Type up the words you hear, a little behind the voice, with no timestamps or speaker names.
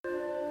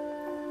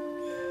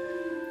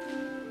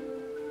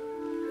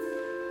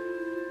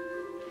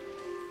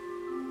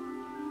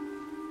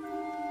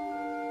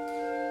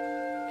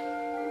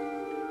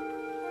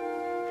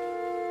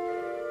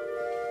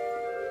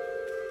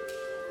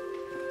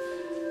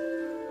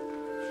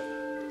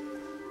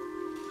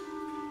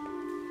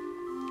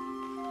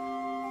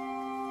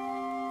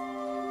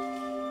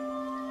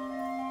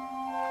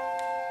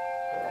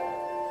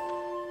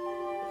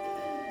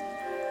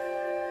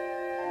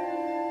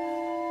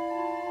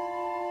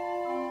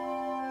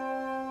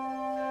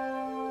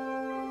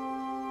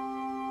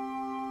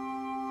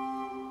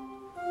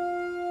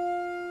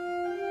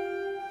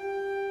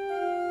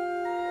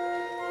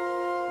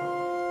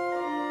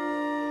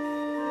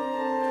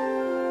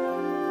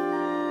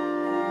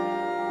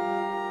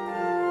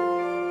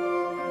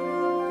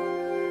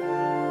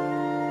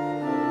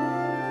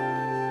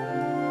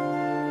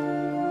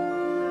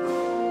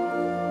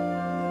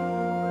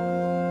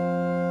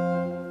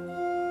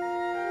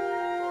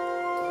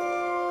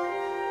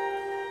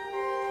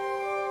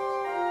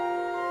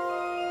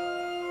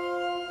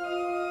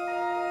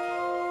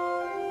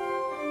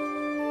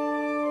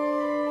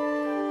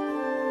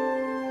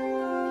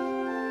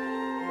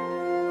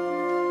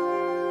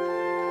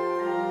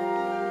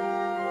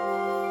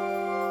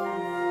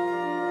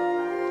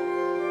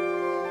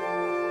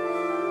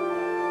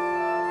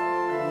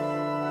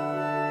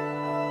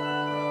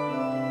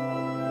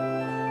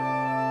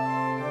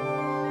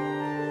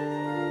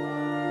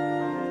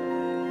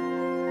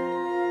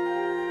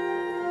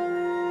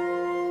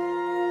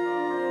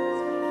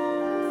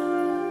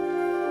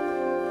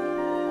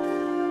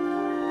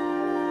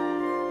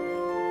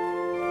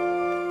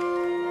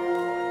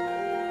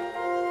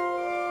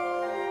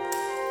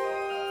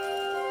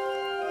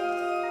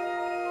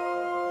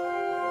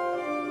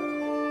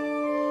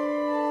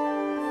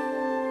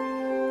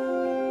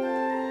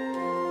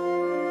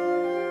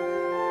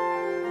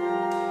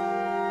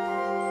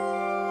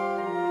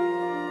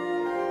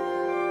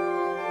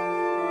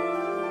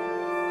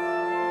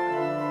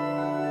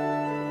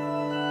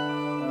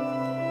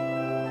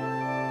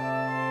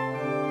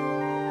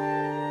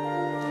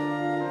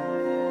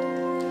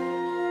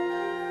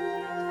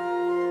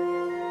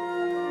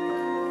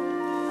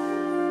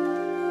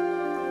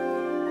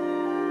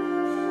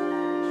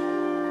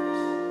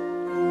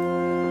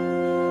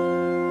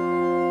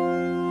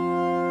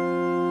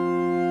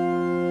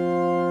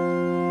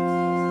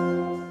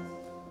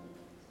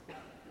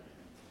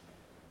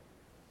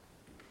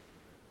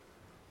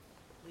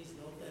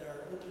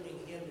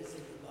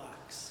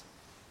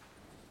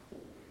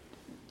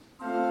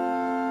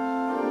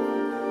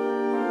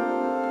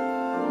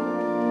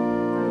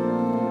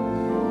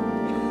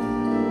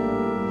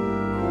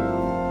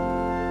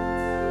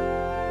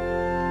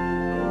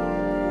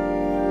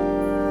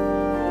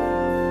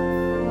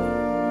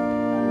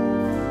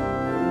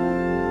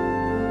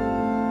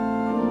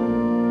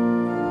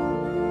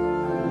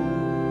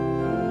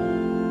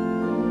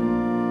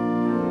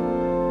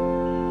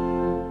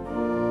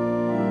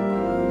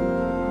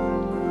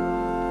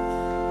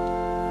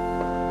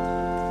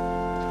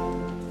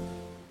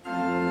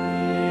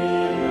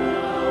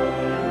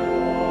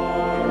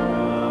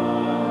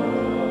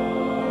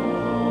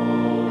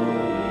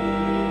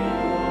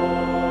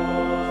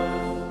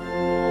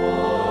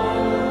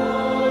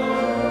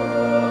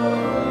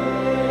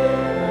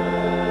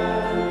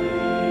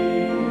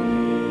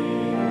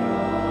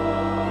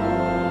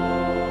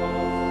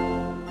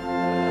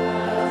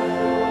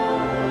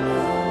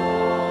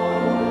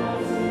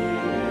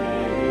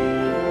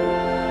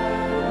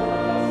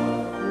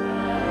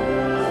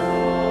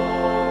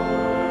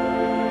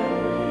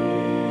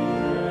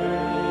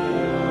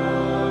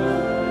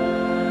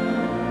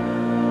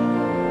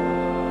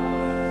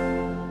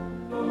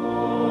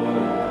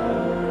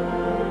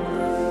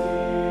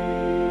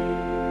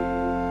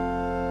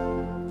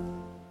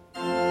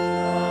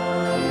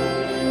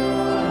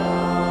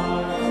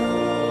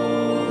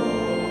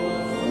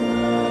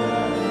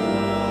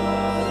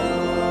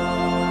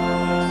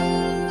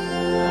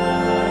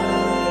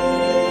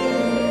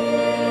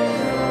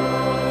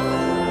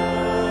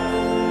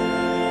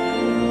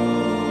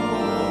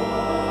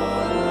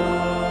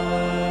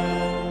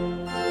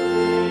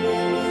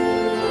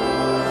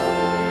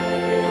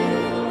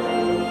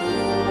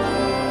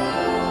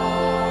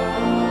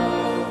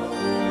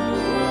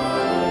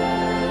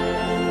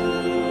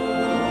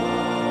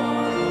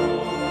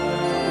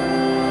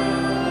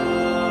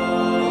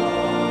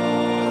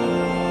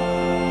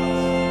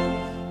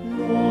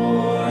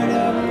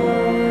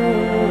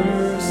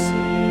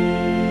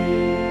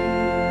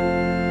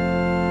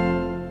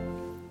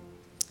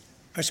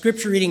Our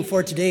scripture reading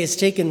for today is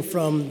taken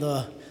from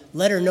the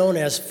letter known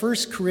as 1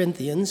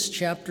 Corinthians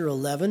chapter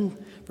 11,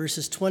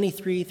 verses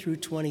 23 through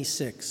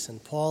 26.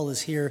 And Paul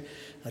is here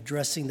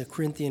addressing the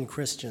Corinthian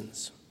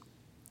Christians.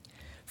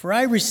 For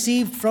I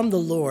received from the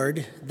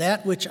Lord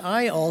that which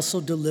I also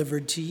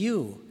delivered to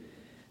you,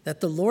 that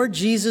the Lord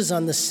Jesus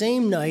on the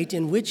same night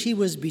in which he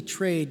was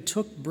betrayed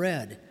took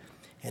bread,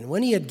 and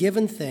when he had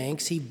given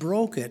thanks, he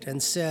broke it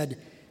and said,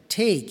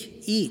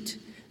 "Take, eat.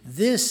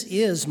 This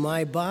is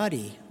my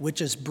body,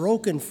 which is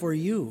broken for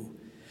you.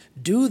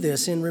 Do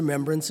this in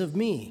remembrance of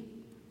me."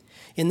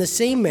 In the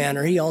same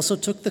manner, he also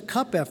took the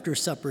cup after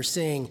supper,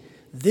 saying,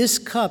 "This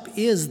cup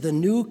is the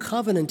new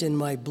covenant in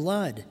my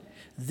blood.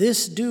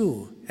 This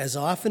do, as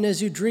often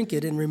as you drink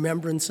it, in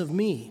remembrance of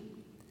me.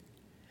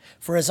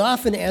 For as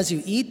often as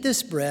you eat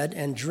this bread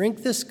and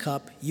drink this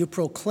cup, you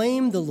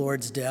proclaim the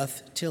Lord's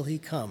death till he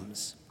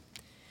comes."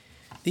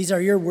 These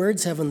are your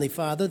words, Heavenly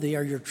Father. They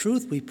are your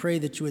truth. We pray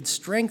that you would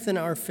strengthen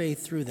our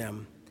faith through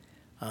them.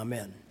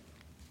 Amen.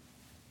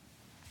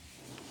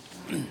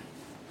 A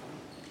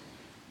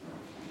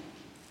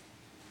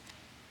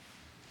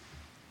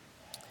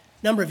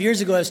number of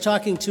years ago, I was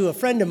talking to a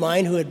friend of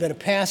mine who had been a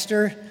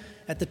pastor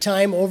at the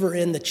time over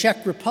in the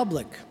Czech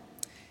Republic.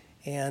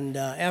 And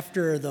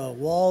after the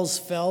walls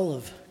fell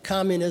of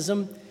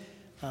communism,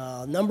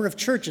 a number of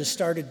churches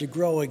started to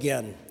grow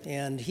again.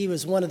 And he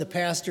was one of the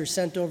pastors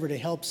sent over to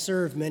help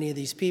serve many of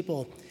these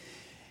people.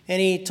 And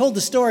he told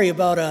the story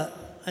about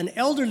an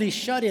elderly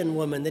shut-in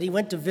woman that he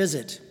went to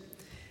visit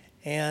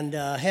and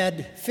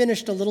had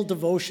finished a little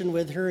devotion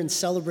with her and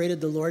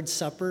celebrated the Lord's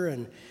Supper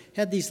and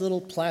had these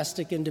little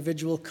plastic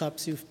individual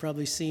cups you've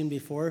probably seen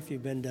before if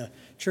you've been to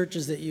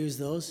churches that use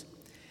those.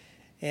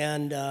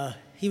 And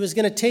he was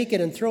going to take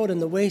it and throw it in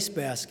the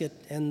wastebasket,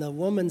 and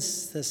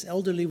this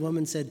elderly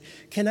woman said,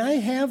 "Can I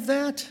have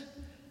that?"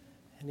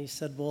 And he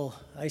said, "Well,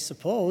 I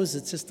suppose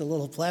it's just a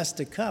little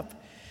plastic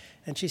cup."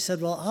 And she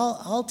said, "Well,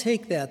 I'll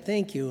take that,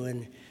 thank you."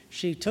 And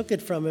she took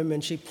it from him,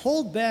 and she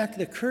pulled back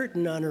the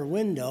curtain on her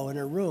window in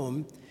her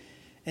room,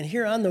 and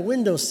here on the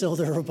windowsill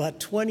there were about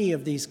 20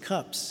 of these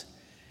cups.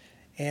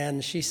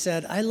 And she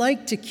said, "I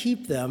like to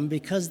keep them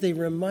because they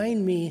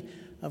remind me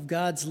of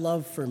God's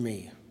love for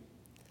me."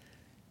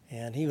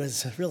 And he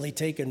was really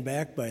taken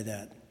back by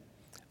that.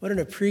 What an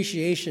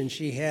appreciation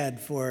she had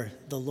for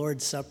the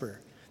Lord's Supper,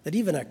 that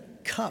even a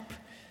cup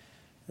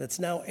that's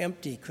now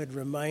empty could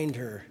remind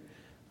her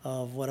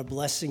of what a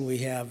blessing we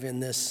have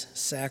in this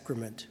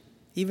sacrament,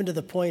 even to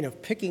the point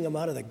of picking them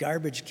out of the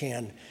garbage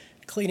can,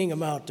 cleaning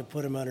them out to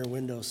put them on her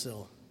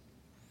windowsill.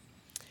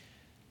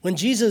 When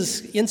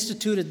Jesus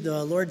instituted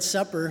the Lord's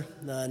Supper,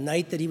 the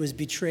night that he was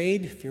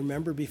betrayed, if you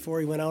remember before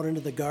he went out into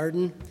the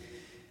garden,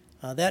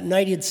 that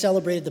night he had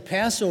celebrated the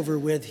Passover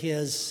with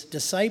his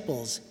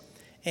disciples.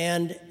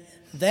 And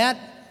that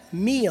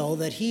meal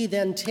that he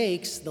then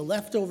takes the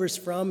leftovers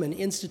from and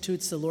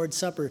institutes the Lord's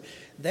Supper,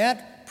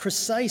 that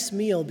precise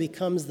meal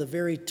becomes the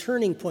very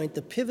turning point,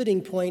 the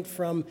pivoting point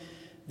from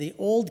the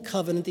Old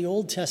Covenant, the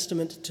Old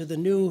Testament, to the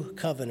New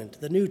Covenant,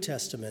 the New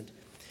Testament.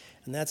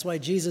 And that's why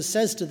Jesus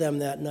says to them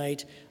that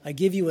night, "I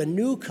give you a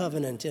new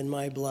covenant in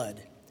my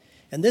blood."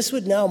 And this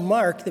would now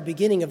mark the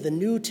beginning of the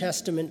New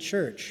Testament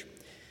church.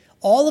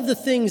 All of the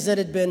things that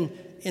had been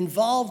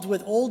involved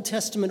with Old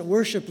Testament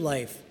worship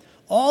life,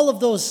 all of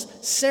those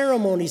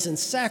ceremonies and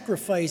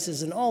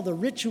sacrifices and all the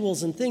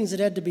rituals and things that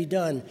had to be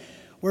done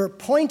were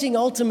pointing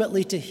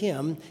ultimately to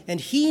him, and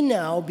he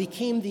now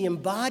became the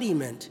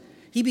embodiment.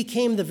 He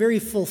became the very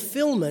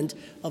fulfillment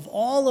of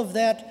all of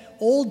that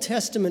Old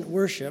Testament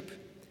worship,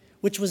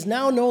 which was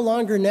now no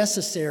longer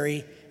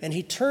necessary, and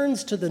he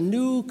turns to the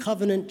new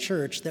covenant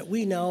church that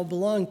we now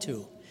belong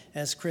to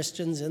as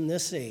Christians in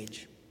this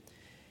age.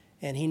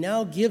 And he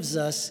now gives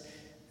us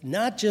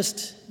not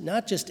just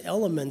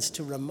elements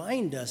to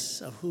remind us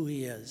of who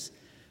he is,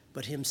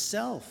 but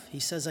himself.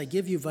 He says, "I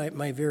give you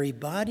my very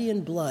body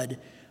and blood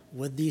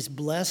with these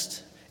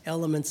blessed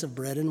elements of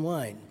bread and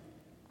wine."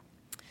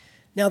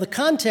 Now, the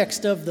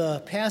context of the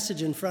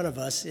passage in front of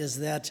us is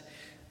that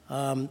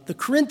the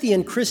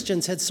Corinthian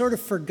Christians had sort of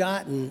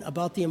forgotten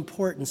about the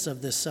importance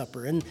of this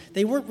supper, and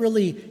they weren't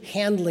really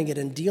handling it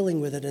and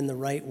dealing with it in the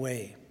right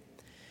way.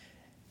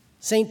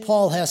 St.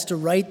 Paul has to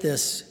write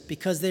this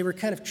because they were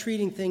kind of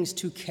treating things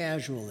too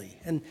casually.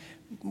 And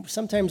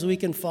sometimes we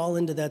can fall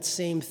into that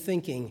same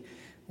thinking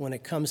when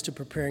it comes to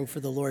preparing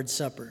for the Lord's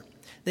Supper.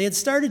 They had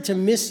started to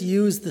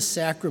misuse the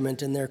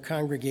sacrament in their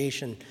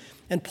congregation.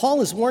 And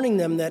Paul is warning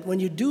them that when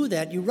you do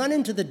that, you run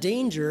into the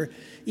danger,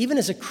 even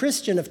as a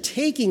Christian, of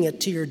taking it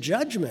to your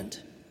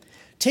judgment,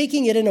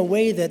 taking it in a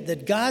way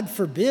that God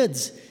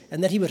forbids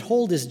and that he would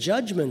hold his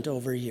judgment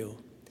over you.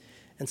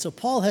 And so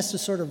Paul has to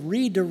sort of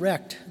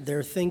redirect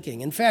their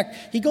thinking. In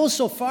fact, he goes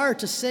so far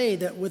to say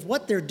that with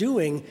what they're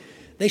doing,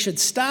 they should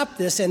stop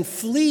this and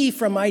flee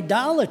from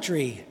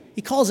idolatry.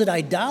 He calls it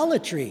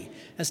idolatry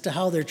as to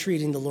how they're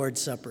treating the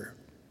Lord's Supper.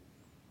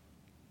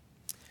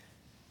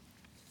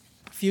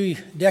 A few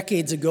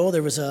decades ago,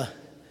 there was a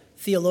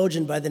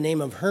theologian by the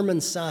name of Hermann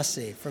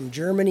Sasse from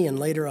Germany and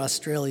later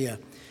Australia.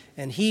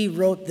 and he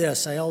wrote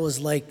this. I always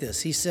like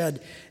this. He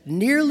said,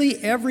 "Nearly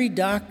every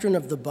doctrine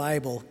of the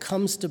Bible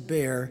comes to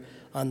bear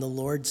on the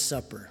Lord's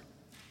Supper."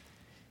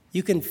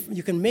 You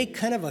can make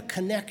kind of a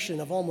connection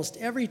of almost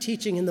every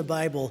teaching in the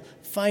Bible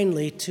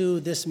finally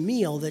to this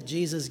meal that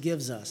Jesus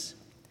gives us.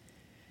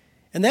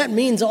 And that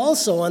means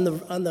also on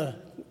the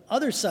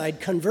other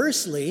side,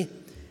 conversely,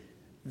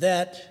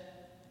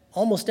 that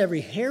almost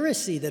every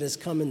heresy that has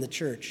come in the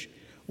church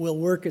will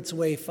work its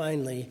way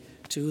finally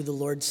to the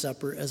Lord's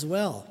Supper as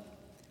well.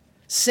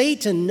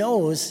 Satan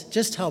knows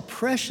just how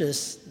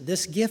precious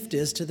this gift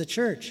is to the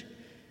church.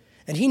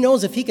 And he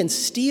knows if he can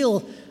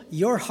steal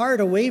your heart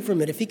away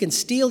from it, if he can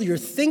steal your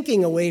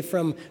thinking away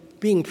from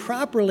being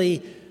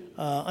properly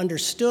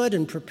understood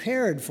and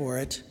prepared for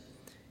it,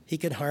 he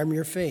can harm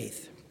your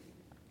faith.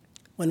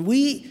 When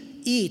we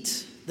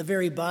eat the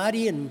very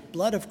body and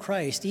blood of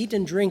Christ, eat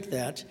and drink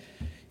that,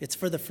 it's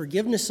for the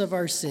forgiveness of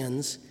our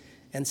sins.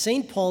 And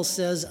St. Paul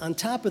says, on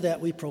top of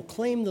that, we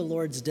proclaim the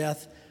Lord's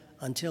death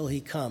until he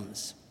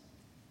comes.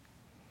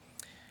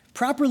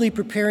 Properly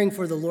preparing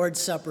for the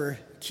Lord's Supper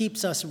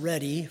keeps us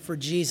ready for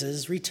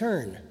Jesus'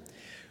 return.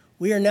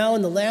 We are now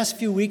in the last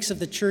few weeks of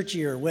the church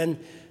year when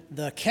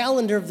the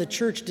calendar of the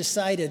church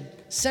decided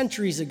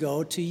centuries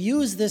ago to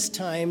use this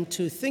time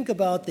to think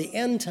about the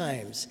end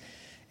times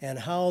and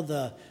how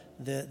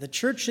the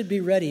church should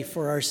be ready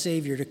for our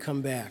Savior to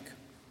come back.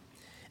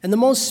 And the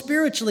most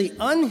spiritually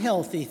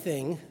unhealthy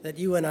thing that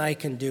you and I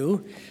can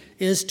do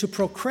is to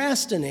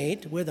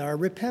procrastinate with our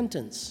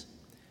repentance,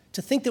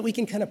 to think that we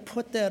can kind of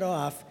put that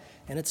off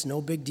and it's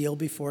no big deal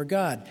before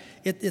God.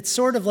 It's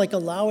sort of like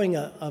allowing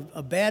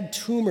a bad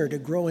tumor to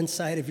grow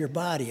inside of your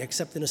body,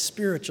 except in a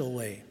spiritual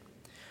way.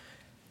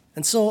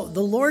 And so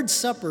the Lord's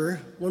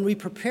Supper, when we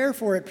prepare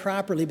for it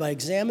properly by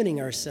examining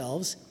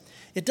ourselves,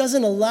 it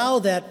doesn't allow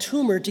that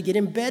tumor to get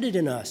embedded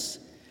in us,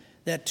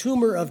 that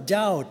tumor of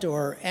doubt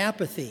or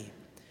apathy.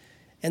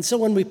 And so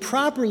when we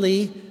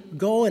properly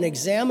go and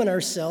examine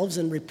ourselves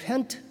and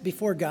repent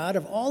before God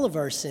of all of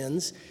our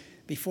sins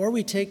before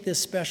we take this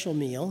special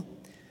meal,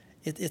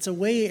 it's a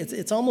way,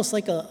 it's almost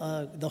like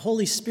the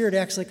Holy Spirit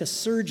acts like a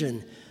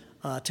surgeon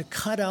to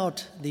cut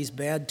out these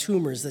bad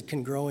tumors that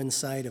can grow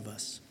inside of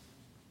us.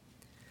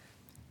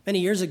 Many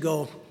years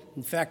ago,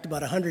 in fact,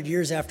 about 100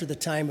 years after the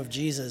time of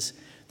Jesus,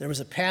 there was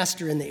a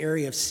pastor in the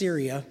area of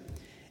Syria,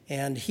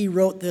 and he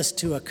wrote this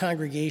to a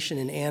congregation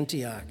in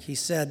Antioch. He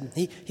said,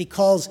 he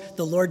calls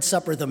the Lord's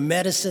Supper the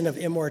medicine of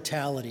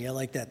immortality. I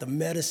like that, the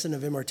medicine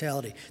of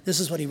immortality.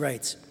 This is what he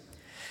writes.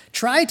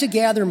 Try to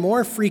gather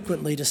more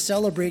frequently to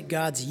celebrate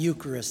God's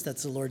Eucharist,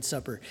 that's the Lord's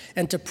Supper,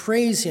 and to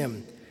praise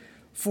him.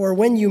 For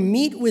when you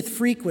meet with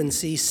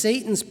frequency,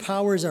 Satan's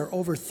powers are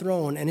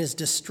overthrown and his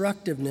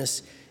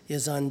destructiveness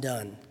is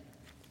undone.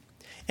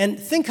 And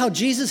think how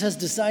Jesus has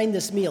designed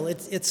this meal.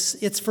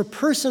 It's for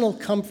personal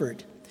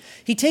comfort.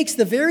 He takes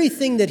the very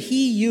thing that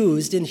he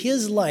used in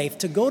his life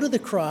to go to the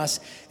cross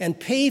and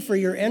pay for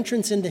your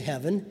entrance into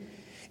heaven,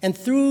 and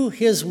through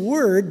his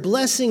word,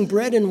 blessing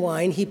bread and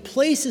wine, he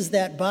places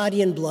that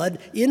body and blood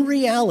in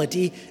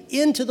reality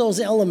into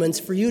those elements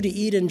for you to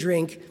eat and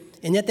drink,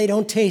 and yet they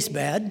don't taste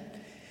bad.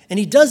 And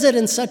he does it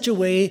in such a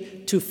way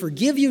to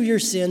forgive you your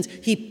sins.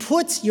 He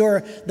puts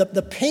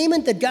the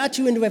payment that got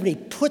you into heaven, he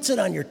puts it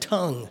on your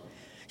tongue.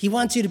 He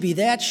wants you to be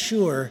that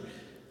sure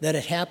that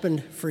it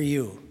happened for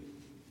you.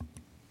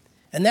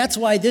 And that's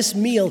why this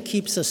meal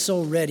keeps us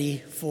so ready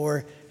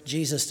for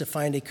Jesus to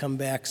finally come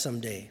back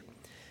someday.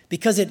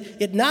 Because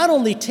it not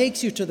only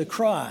takes you to the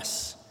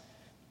cross,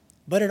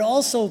 but it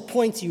also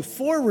points you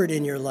forward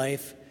in your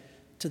life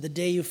to the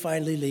day you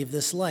finally leave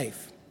this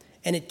life.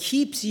 And it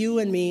keeps you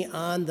and me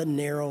on the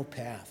narrow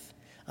path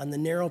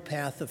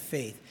of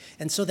faith.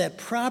 And so that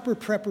proper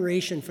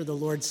preparation for the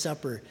Lord's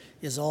Supper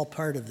is all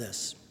part of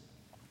this.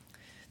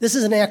 This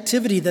is an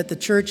activity that the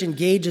church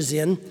engages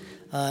in,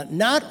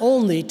 not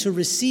only to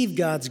receive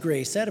God's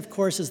grace, that of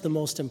course is the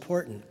most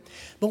important,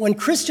 but when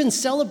Christians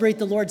celebrate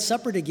the Lord's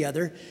Supper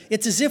together,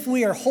 it's as if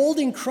we are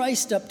holding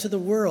Christ up to the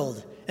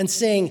world and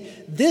saying,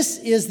 this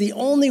is the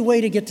only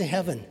way to get to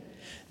heaven.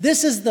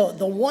 This is the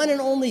one and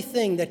only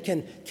thing that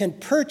can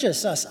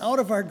purchase us out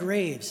of our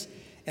graves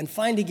and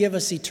finally give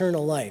us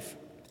eternal life.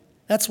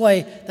 That's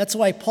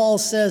why Paul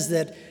says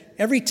that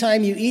every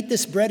time you eat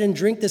this bread and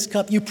drink this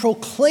cup, you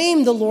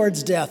proclaim the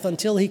Lord's death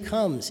until he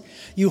comes.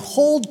 You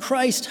hold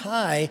Christ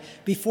high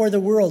before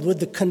the world with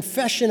the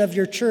confession of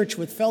your church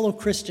with fellow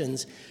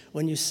Christians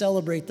when you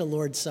celebrate the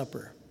Lord's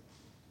Supper.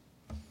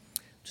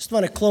 Just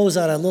want to close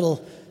on a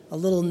little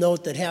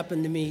note that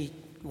happened to me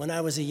when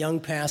I was a young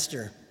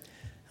pastor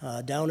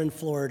down in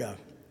Florida.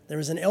 There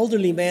was an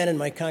elderly man in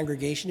my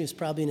congregation. He was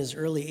probably in his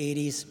early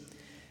 80s.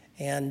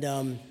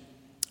 And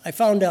I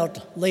found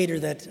out later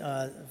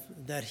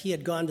that he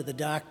had gone to the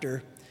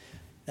doctor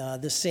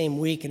this same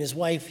week, and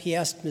he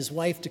asked his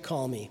wife to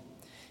call me.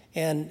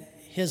 And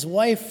his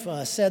wife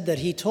said that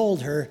he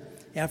told her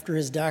after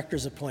his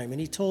doctor's appointment,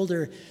 he told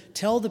her,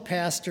 tell the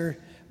pastor,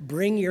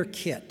 bring your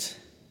kit.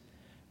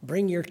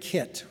 Bring your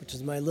kit, which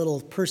is my little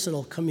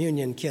personal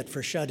communion kit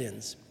for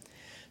shut-ins.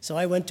 So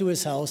I went to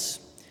his house,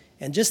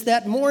 and just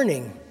that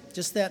morning,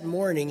 just that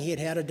morning, he had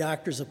had a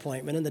doctor's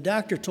appointment, and the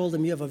doctor told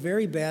him, "You have a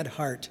very bad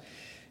heart,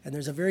 and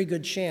there's a very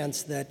good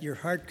chance that your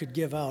heart could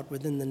give out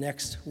within the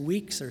next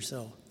weeks or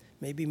so,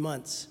 maybe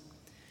months."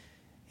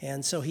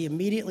 And so he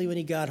immediately, when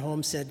he got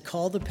home, said,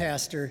 "Call the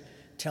pastor,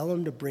 tell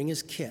him to bring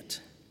his kit."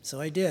 So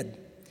I did,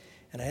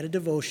 and I had a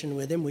devotion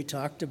with him. We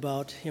talked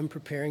about him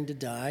preparing to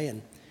die,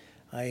 and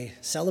I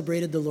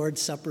celebrated the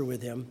Lord's Supper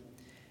with him.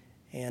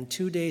 And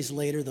 2 days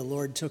later, the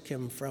Lord took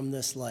him from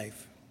this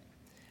life.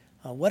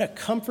 What a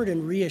comfort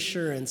and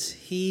reassurance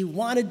he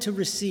wanted to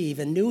receive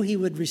and knew he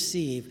would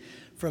receive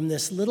from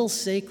this little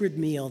sacred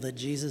meal that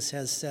Jesus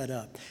has set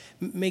up.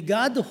 May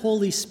God the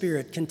Holy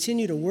Spirit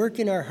continue to work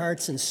in our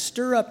hearts and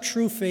stir up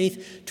true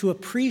faith to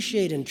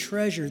appreciate and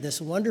treasure this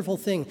wonderful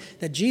thing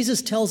that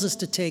Jesus tells us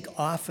to take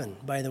often,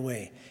 by the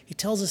way. He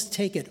tells us to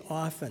take it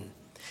often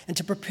and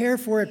to prepare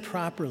for it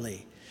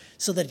properly,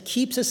 so that it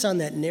keeps us on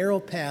that narrow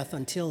path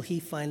until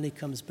he finally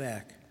comes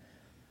back.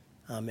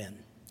 Amen.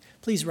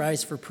 Please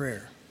rise for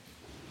prayer.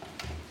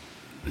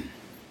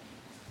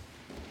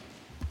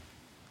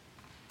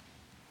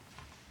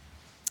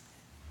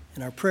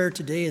 And our prayer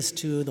today is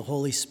to the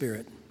Holy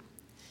Spirit.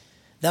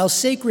 Thou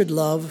sacred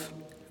love,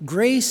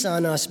 grace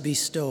on us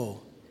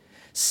bestow.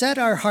 Set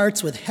our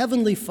hearts with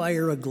heavenly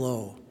fire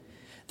aglow,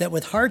 that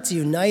with hearts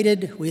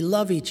united we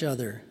love each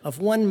other, of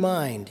one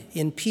mind,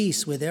 in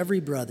peace with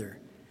every brother.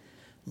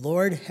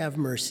 Lord, have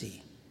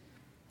mercy.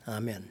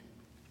 Amen.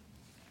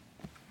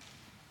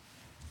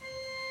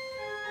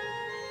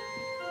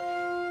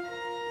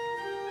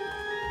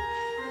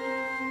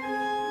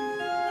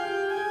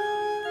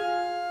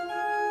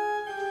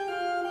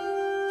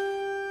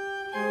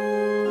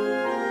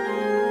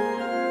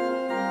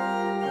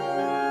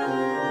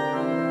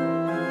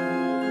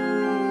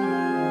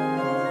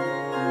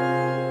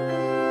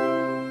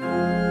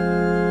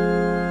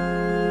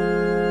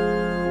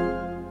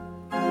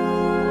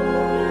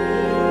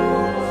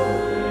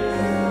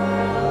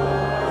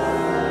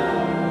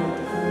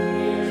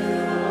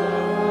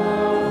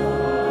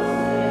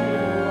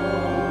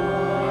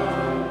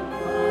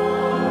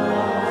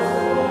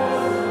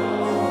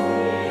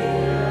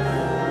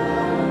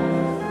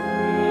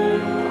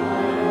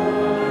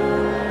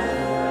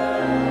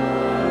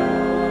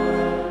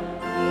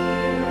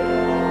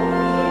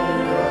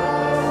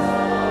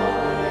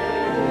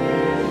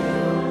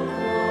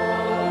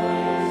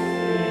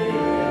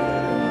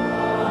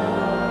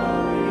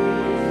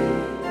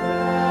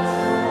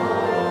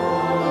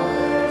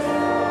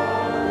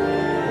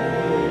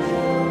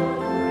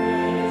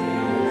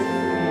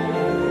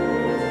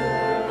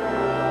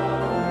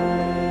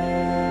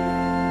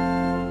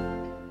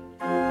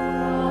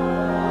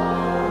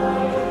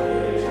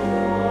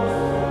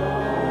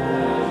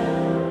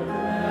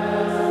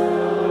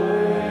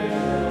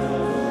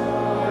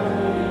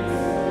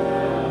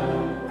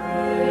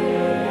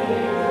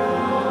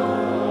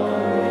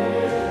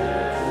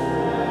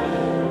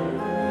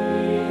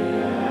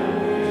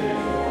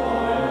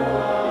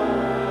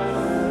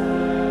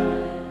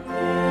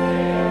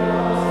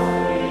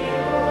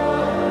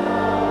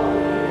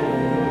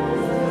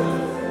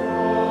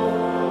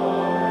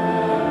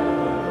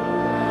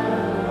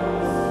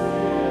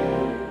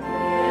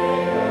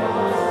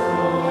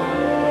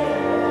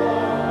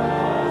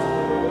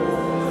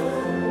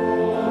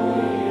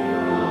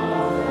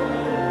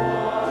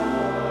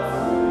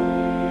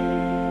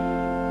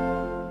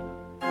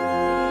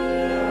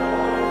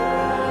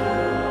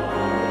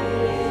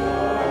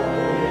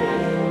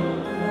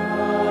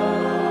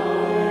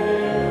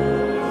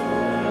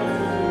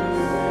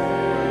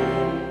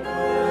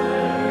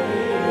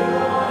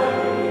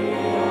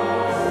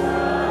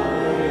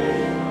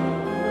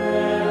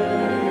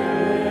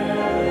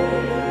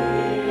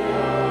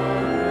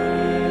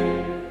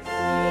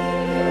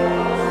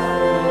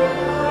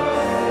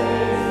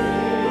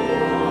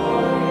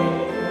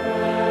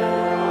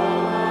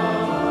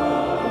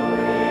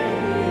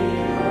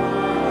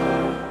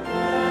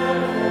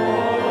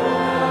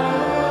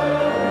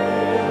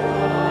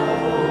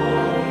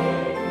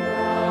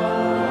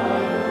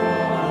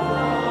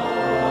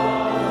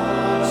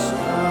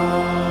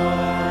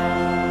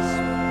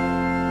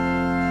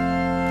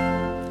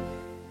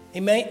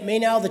 May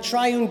now the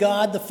triune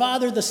God, the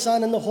Father, the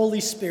Son, and the Holy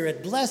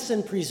Spirit bless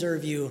and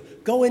preserve you.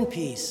 Go in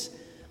peace.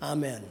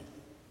 Amen.